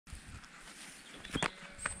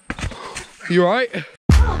You alright?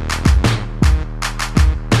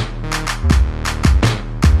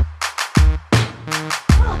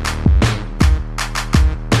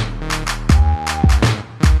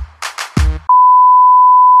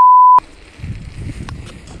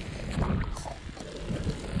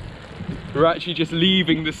 We're actually just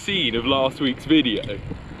leaving the scene of last week's video.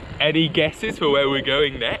 Any guesses for where we're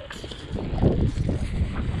going next?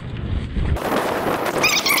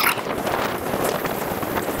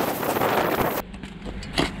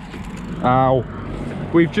 Ow.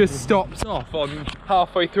 We've just stopped off on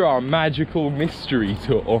halfway through our magical mystery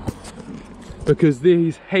tour because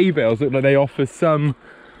these hay bales look like they offer some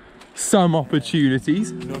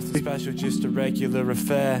opportunities. Nothing special, just a regular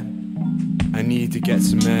affair. I need to get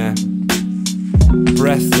some air.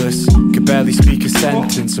 Breathless, could barely speak a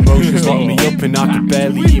sentence. Emotions lock me up and I could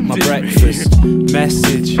barely eat my breakfast.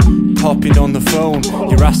 Message, popping on the phone.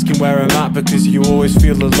 You're asking where I'm at because you always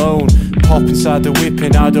feel alone. Pop inside the whip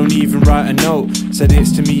and I don't even write a note. Said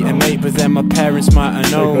it's to meet a mate but then my parents might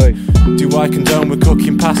have known. Do I condone with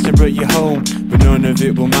cooking pasta at your home? But none of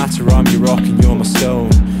it will matter, I'm your rock and you're my stone.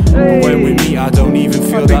 But when we meet I don't even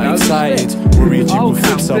feel that excited. Worried you will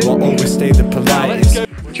fix, so I'll always stay the politest.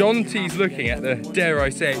 Jonty's looking at the, dare I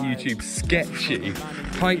say it, YouTube sketchy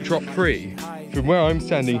height drop free from where I'm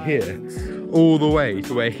standing here all the way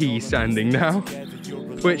to where he's standing now,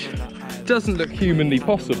 which doesn't look humanly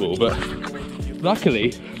possible, but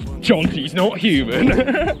luckily Jonty's not human.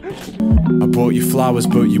 I bought you flowers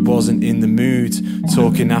but you wasn't in the mood.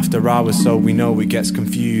 Talking after hours so we know it gets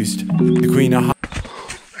confused. The Queen of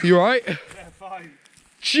You alright? Yeah, fine.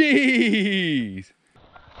 Jeez!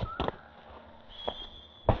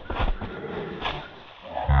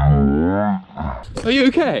 Are you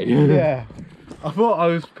okay? Yeah. I thought I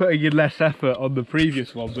was putting in less effort on the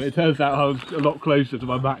previous one, but it turns out I was a lot closer to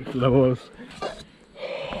my max than I was.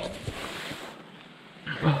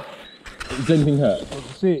 Does anything hurt? I can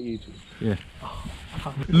see it, YouTube. Yeah.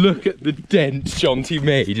 Look at the dent Jonty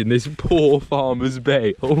made in this poor farmer's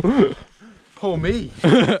bale. Poor me.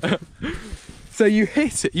 So you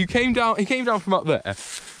hit it, he came down from up there,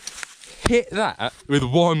 hit that with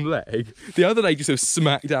one leg, the other leg just sort of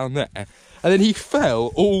smacked down there, and then he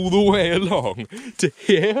fell all the way along to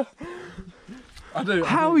here.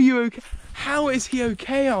 How are you okay? How is he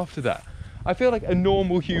okay after that? I feel like a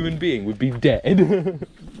normal human being would be dead.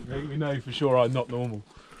 We know for sure I'm not normal.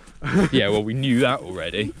 Yeah, well, we knew that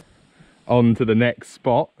already. On to the next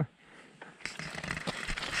spot.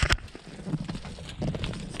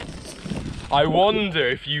 I wonder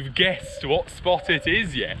if you've guessed what spot it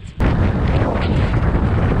is yet.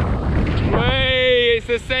 Hey, it's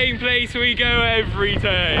the same place we go every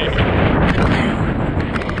time.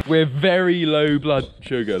 We're very low blood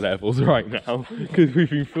sugar levels right now because we've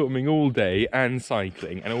been filming all day and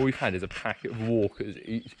cycling, and all we've had is a packet of walkers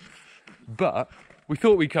each. But we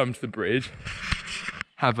thought we'd come to the bridge,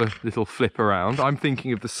 have a little flip around. I'm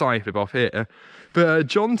thinking of the side flip off here. But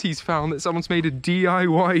Jonty's found that someone's made a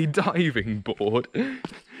DIY diving board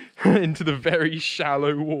into the very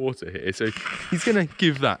shallow water here. So he's gonna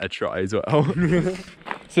give that a try as well.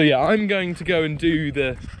 So yeah, I'm going to go and do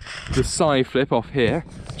the side flip off here.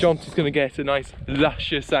 Jonty's gonna get a nice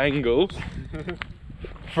luscious angle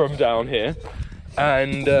from down here.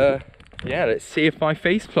 And yeah, let's see if I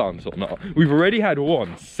face plant or not. We've already had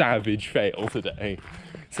one savage fail today.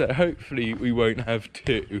 So hopefully we won't have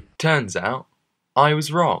two. Turns out, I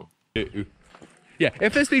was wrong. Yeah,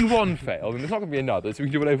 if there's been one fail, then there's not going to be another, so we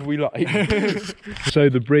can do whatever we like. So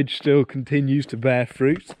the bridge still continues to bear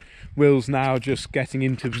fruit. Will's now just getting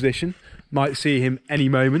into position. Might see him any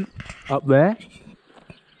moment up there.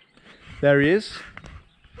 There he is.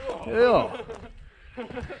 Oh.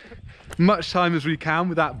 Much time as we can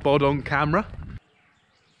with that bod on camera.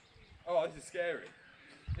 Oh, this is scary.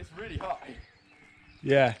 It's really high.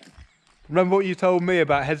 Yeah. Remember what you told me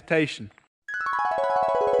about hesitation?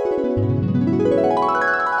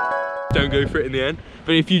 Don't go for it in the end,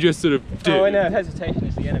 but if you just sort of do. Oh, I know, hesitation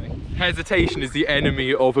is the enemy. Hesitation is the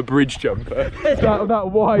enemy of a bridge jumper.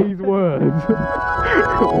 that wise word.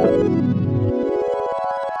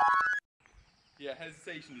 Yeah,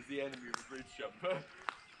 hesitation is the enemy of a bridge jumper.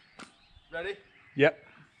 Ready? Yep.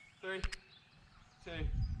 3, 2,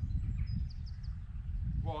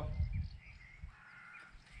 1.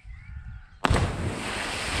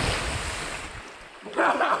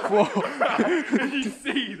 Whoa. Did you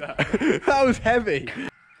see that? That was heavy.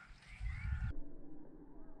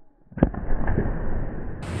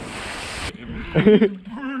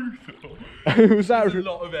 Brutal. Was that a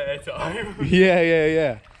lot of air time?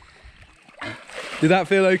 Yeah. Did that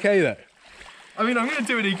feel okay though? I mean, I'm going to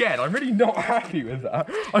do it again. I'm really not happy with that.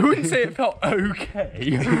 I wouldn't say it felt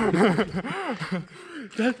okay.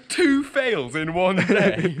 2 fails in one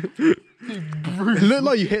day. It looked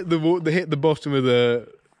like you hit the bottom of the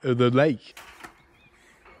lake.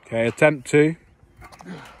 Okay, attempt 2.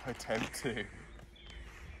 Attempt 2.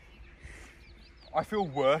 I feel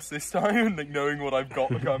worse this time, like knowing what I've got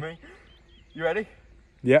coming. You ready?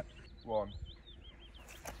 Yep. 1.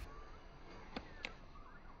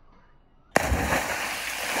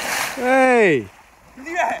 Hey!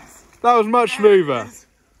 Yes! That was much smoother.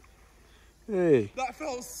 Hey. That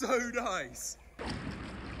felt so nice.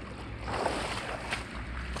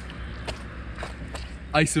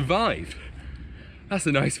 I survived. That's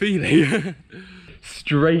a nice feeling.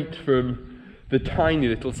 Straight from the tiny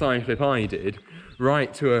little side flip I did,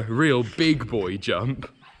 right to a real big boy jump.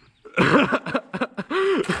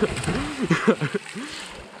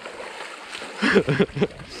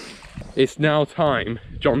 It's now time,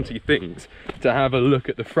 Jonti thinks, to have a look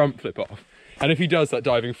at the front flip off. And if he does that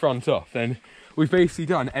diving front off, then we've basically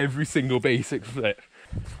done every single basic flip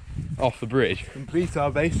off the bridge. Complete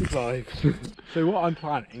our basic lives. So what I'm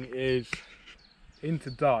planning is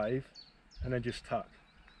into dive and then just tuck.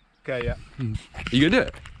 Okay, yeah. Are you gonna do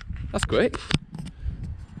it? That's quick.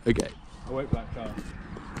 Okay. I'll wait black car.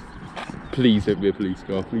 Please don't be a police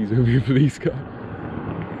car. Please don't be a police car.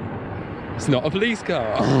 It's not a police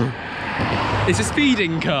car. It's a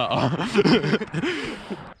speeding car.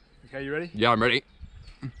 Okay, you ready? Yeah, I'm ready.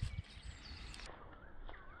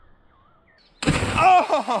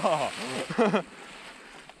 Oh!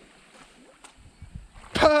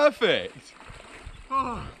 Perfect.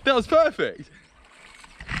 Oh, That was perfect.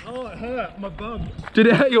 oh, it hurt my bum. Did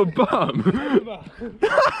it hurt your bum? Oh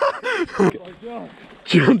my God.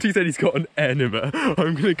 Jonti said he's got an enema.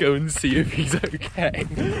 I'm gonna go and see if he's okay.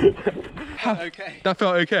 Okay. That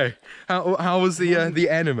felt okay. How was the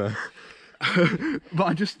enema? But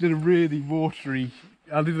I just did a really watery.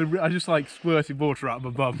 I just like squirted water out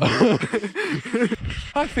of my bum.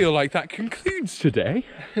 I feel like that concludes today.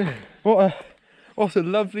 What a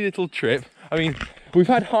lovely little trip. I mean, we've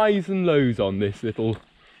had highs and lows on this little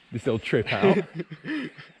trip out,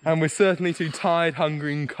 and we're certainly too tired,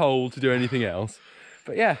 hungry, and cold to do anything else.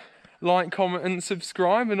 But yeah, like, comment, and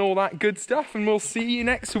subscribe, and all that good stuff, and we'll see you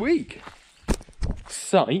next week.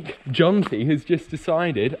 Psych, Jonti has just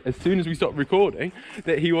decided, as soon as we stop recording,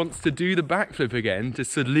 that he wants to do the backflip again to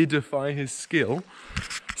solidify his skill.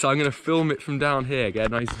 So I'm going to film it from down here, get a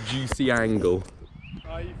nice juicy angle.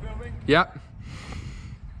 Are you filming? Yep.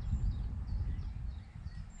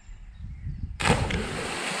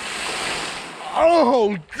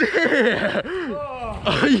 Oh dear! Oh.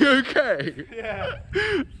 Are you okay? Yeah.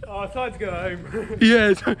 Oh, time to go home.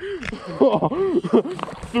 Yes.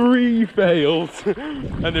 3 fails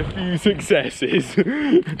and a few successes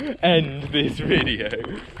end this video.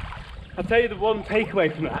 I'll tell you the one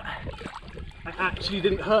takeaway from that. It actually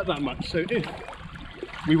didn't hurt that much. So if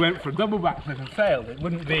we went for a double backflip and failed, it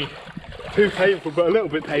wouldn't be too painful, but a little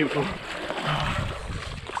bit painful.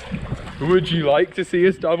 Would you like to see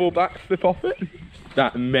us double backflip off it?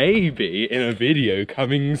 That may be in a video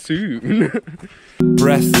coming soon.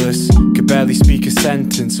 Breathless, could barely speak a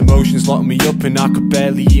sentence. Emotions locked me up and I could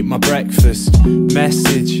barely eat my breakfast.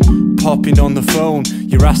 Message, popping on the phone.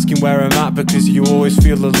 You're asking where I'm at because you always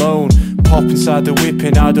feel alone. Pop inside the whip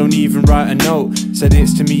and I don't even write a note. Said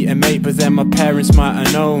it's to meet a mate, but then my parents might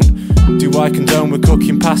have known. Do I condone we're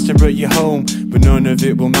cooking pasta at your home? But none of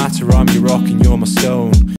it will matter, I'm your rock and you're my stone.